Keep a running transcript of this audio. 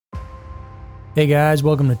Hey guys,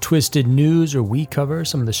 welcome to Twisted News, where we cover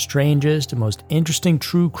some of the strangest and most interesting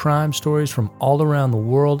true crime stories from all around the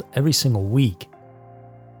world every single week.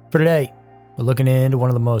 For today, we're looking into one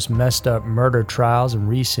of the most messed up murder trials in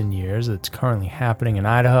recent years that's currently happening in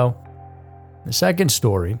Idaho. The second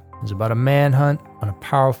story is about a manhunt on a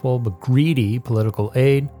powerful but greedy political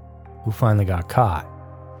aide who finally got caught.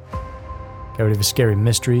 Get ready for Scary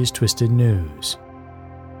Mysteries, Twisted News.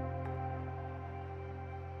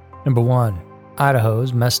 Number 1.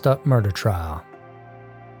 Idaho's messed up murder trial.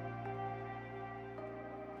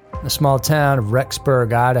 In the small town of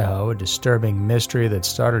Rexburg, Idaho, a disturbing mystery that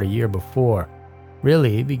started a year before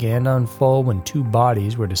really began to unfold when two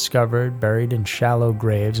bodies were discovered buried in shallow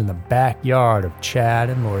graves in the backyard of Chad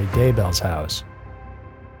and Lori Daybell's house.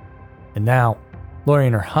 And now, Lori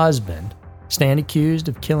and her husband stand accused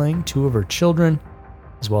of killing two of her children,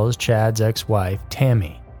 as well as Chad's ex-wife,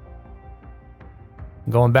 Tammy.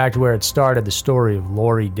 Going back to where it started, the story of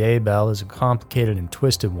Lori Daybell is a complicated and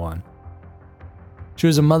twisted one. She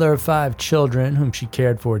was a mother of 5 children whom she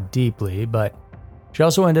cared for deeply, but she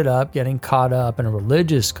also ended up getting caught up in a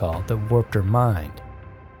religious cult that warped her mind.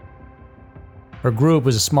 Her group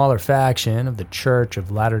was a smaller faction of the Church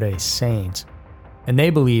of Latter-day Saints, and they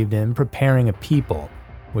believed in preparing a people,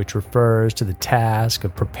 which refers to the task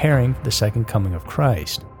of preparing for the second coming of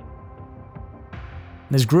Christ.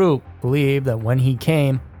 This group believed that when he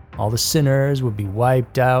came, all the sinners would be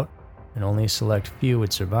wiped out and only a select few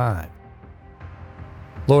would survive.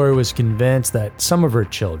 Lori was convinced that some of her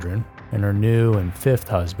children and her new and 5th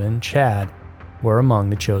husband, Chad, were among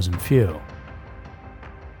the chosen few.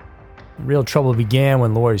 Real trouble began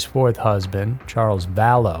when Lori's 4th husband, Charles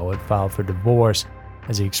Vallow, had filed for divorce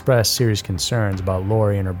as he expressed serious concerns about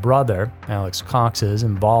Lori and her brother, Alex Cox's,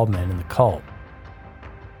 involvement in the cult.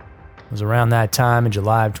 It was around that time in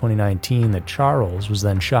July of 2019 that Charles was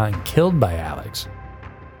then shot and killed by Alex.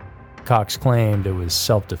 Cox claimed it was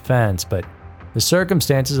self-defense, but the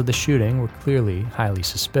circumstances of the shooting were clearly highly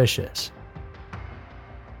suspicious.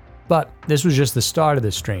 But this was just the start of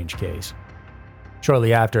this strange case.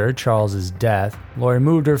 Shortly after Charles's death, Lori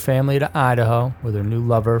moved her family to Idaho with her new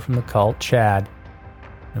lover from the cult, Chad.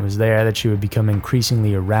 It was there that she would become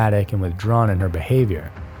increasingly erratic and withdrawn in her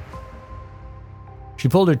behavior. She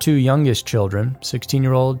pulled her 2 youngest children,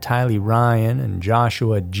 16-year-old Tylee Ryan and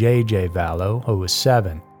Joshua J.J. Vallow, who was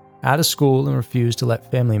 7, out of school and refused to let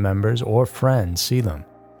family members or friends see them.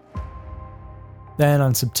 Then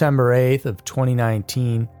on September 8th of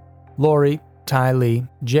 2019, Lori, Tylee,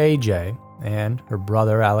 J.J., and her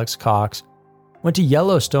brother Alex Cox went to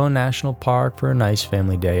Yellowstone National Park for a nice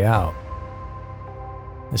family day out.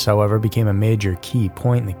 This, however, became a major key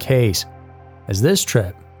point in the case, as this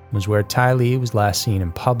trip was where Tylee was last seen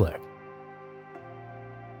in public.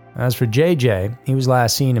 As for JJ, he was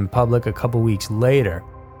last seen in public a couple weeks later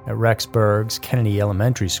at Rexburg's Kennedy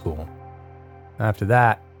Elementary School. After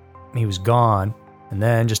that, he was gone, and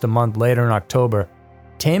then just a month later in October,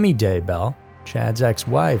 Tammy Daybell, Chad's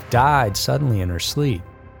ex-wife, died suddenly in her sleep.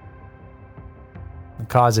 The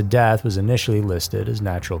cause of death was initially listed as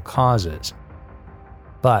natural causes.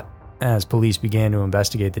 But as police began to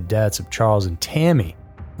investigate the deaths of Charles and Tammy,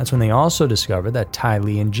 that's when they also discovered that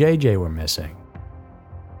Tylee and JJ were missing.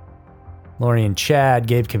 Lori and Chad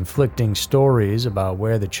gave conflicting stories about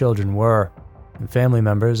where the children were, and family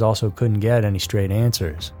members also couldn't get any straight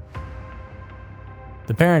answers.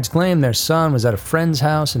 The parents claimed their son was at a friend's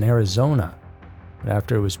house in Arizona, but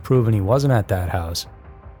after it was proven he wasn't at that house,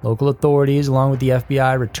 local authorities along with the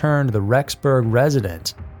FBI returned to the Rexburg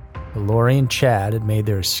residence, but Lori and Chad had made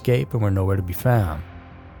their escape and were nowhere to be found.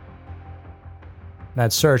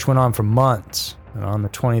 That search went on for months, and on the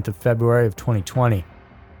 20th of February of 2020,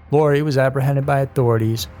 Lori was apprehended by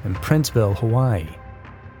authorities in Princeville, Hawaii.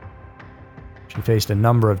 She faced a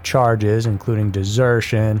number of charges, including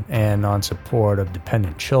desertion and non-support of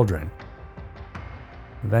dependent children.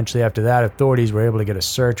 Eventually after that, authorities were able to get a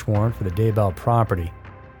search warrant for the Daybell property.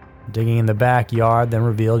 Digging in the backyard then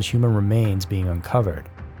revealed human remains being uncovered.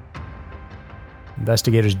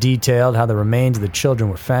 Investigators detailed how the remains of the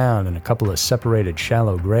children were found in a couple of separated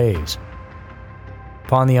shallow graves.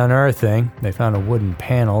 Upon the unearthing, they found a wooden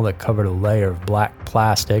panel that covered a layer of black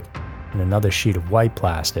plastic and another sheet of white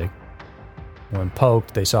plastic. When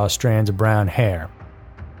poked, they saw strands of brown hair.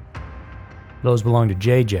 Those belonged to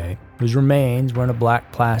JJ, whose remains were in a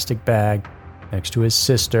black plastic bag next to his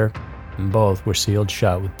sister, and both were sealed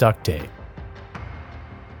shut with duct tape.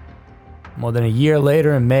 More than a year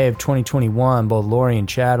later, in May of 2021, both Lori and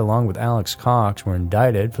Chad, along with Alex Cox, were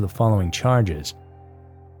indicted for the following charges: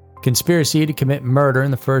 conspiracy to commit murder in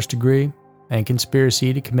the first degree, and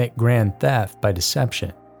conspiracy to commit grand theft by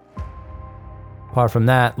deception. Apart from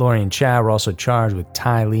that, Lori and Chad were also charged with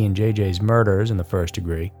Ty Lee and JJ's murders in the first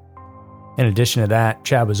degree. In addition to that,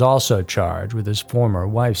 Chad was also charged with his former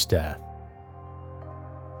wife's death.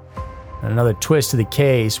 And another twist to the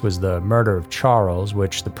case was the murder of Charles,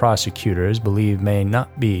 which the prosecutors believe may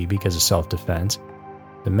not be because of self-defense,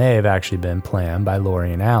 but may have actually been planned by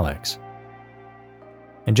Lori and Alex.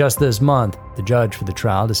 And just this month, the judge for the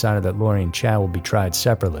trial decided that Lori and Chad will be tried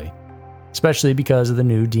separately, especially because of the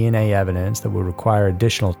new DNA evidence that will require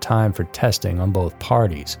additional time for testing on both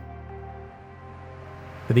parties.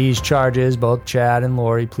 For these charges, both Chad and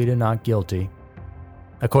Lori pleaded not guilty.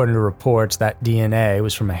 According to reports, that DNA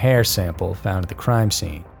was from a hair sample found at the crime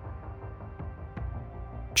scene.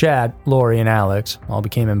 Chad, Lori, and Alex all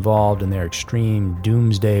became involved in their extreme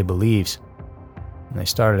doomsday beliefs, and they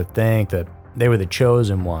started to think that they were the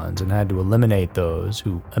chosen ones and had to eliminate those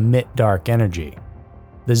who emit dark energy.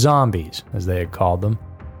 The zombies, as they had called them,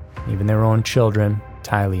 even their own children,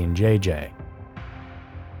 Tylee and JJ.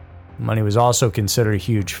 Money was also considered a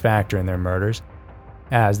huge factor in their murders,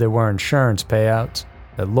 as there were insurance payouts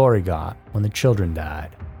that Lori got when the children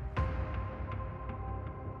died.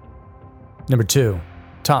 Number 2.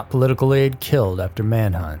 Top political aide killed after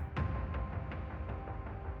manhunt.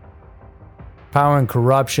 Power and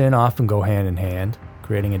corruption often go hand in hand,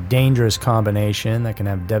 creating a dangerous combination that can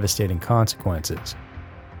have devastating consequences.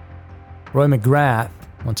 Roy McGrath,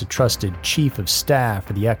 once a trusted chief of staff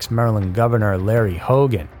for the ex-Maryland governor Larry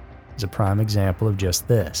Hogan, is a prime example of just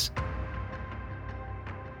this.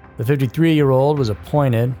 The 53-year-old was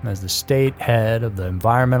appointed as the state head of the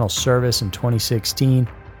Environmental Service in 2016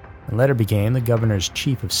 and later became the governor's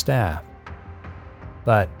chief of staff.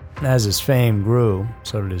 But as his fame grew,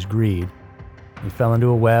 so did his greed. He fell into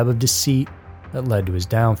a web of deceit that led to his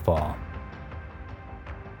downfall.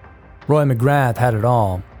 Roy McGrath had it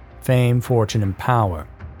all: fame, fortune, and power.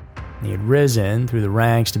 He had risen through the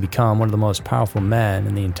ranks to become one of the most powerful men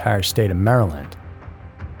in the entire state of Maryland.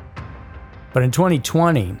 But in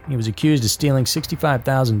 2020, he was accused of stealing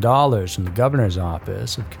 $65,000 from the governor's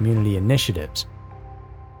office of community initiatives.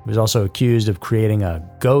 He was also accused of creating a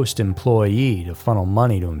ghost employee to funnel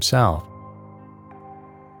money to himself.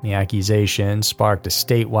 The accusation sparked a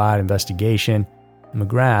statewide investigation, and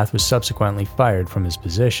McGrath was subsequently fired from his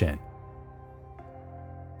position.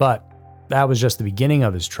 But that was just the beginning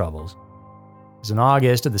of his troubles. As in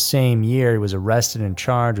August of the same year, he was arrested and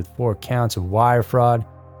charged with 4 counts of wire fraud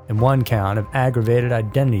and 1 count of aggravated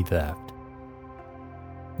identity theft.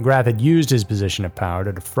 McGrath had used his position of power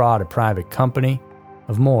to defraud a private company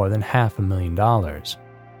of more than $500,000.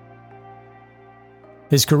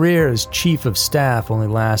 His career as chief of staff only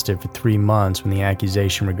lasted for 3 months when the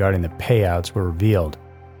accusation regarding the payouts were revealed.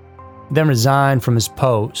 He then resigned from his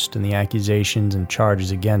post, and the accusations and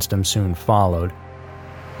charges against him soon followed.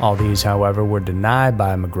 All these, however, were denied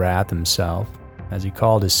by McGrath himself, as he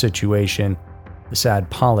called his situation the sad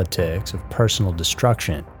politics of personal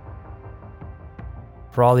destruction.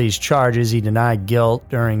 For all these charges, he denied guilt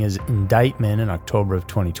during his indictment in October of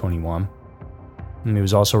 2021. And he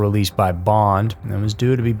was also released by bond and was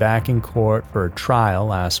due to be back in court for a trial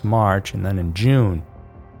last March and then in June.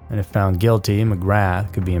 And if found guilty,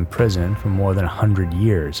 McGrath could be imprisoned for more than 100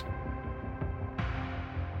 years.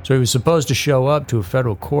 So he was supposed to show up to a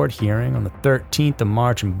federal court hearing on the 13th of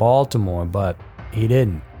March in Baltimore, but he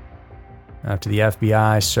didn't. After the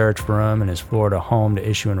FBI searched for him in his Florida home to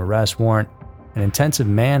issue an arrest warrant, an intensive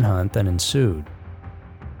manhunt then ensued.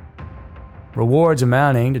 Rewards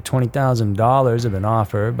amounting to $20,000 have been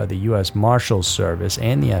offered by the U.S. Marshals Service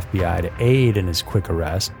and the FBI to aid in his quick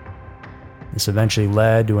arrest. This eventually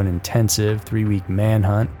led to an intensive 3-week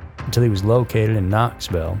manhunt until he was located in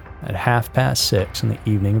Knoxville at 6:30 on the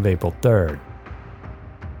evening of April 3rd.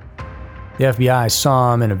 The FBI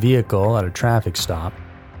saw him in a vehicle at a traffic stop.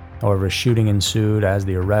 However, a shooting ensued as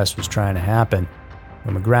the arrest was trying to happen,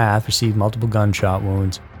 where McGrath received multiple gunshot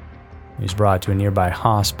wounds. He was brought to a nearby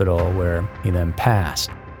hospital where he then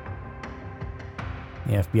passed.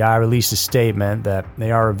 The FBI released a statement that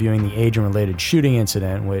they are reviewing the agent-related shooting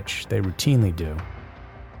incident, which they routinely do.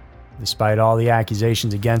 Despite all the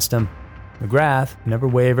accusations against him, McGrath never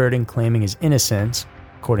wavered in claiming his innocence,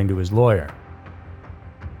 according to his lawyer.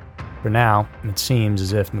 For now, it seems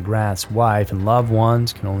as if McGrath's wife and loved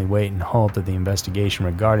ones can only wait and hope that the investigation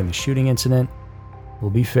regarding the shooting incident will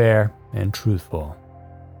be fair and truthful.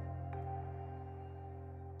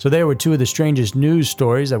 So there were 2 of the strangest news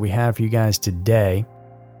stories that we have for you guys today.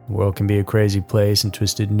 The world can be a crazy place, and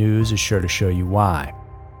Twisted News is sure to show you why.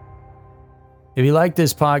 If you like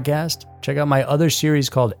this podcast, check out my other series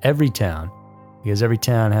called Everytown, because every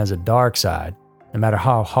town has a dark side, no matter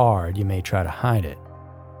how hard you may try to hide it.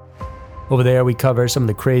 Over there, we cover some of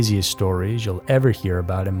the craziest stories you'll ever hear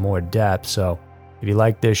about in more depth, so if you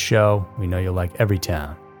like this show, we know you'll like every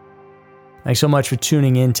town. Thanks so much for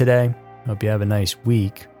tuning in today. Hope you have a nice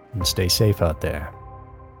week, and stay safe out there.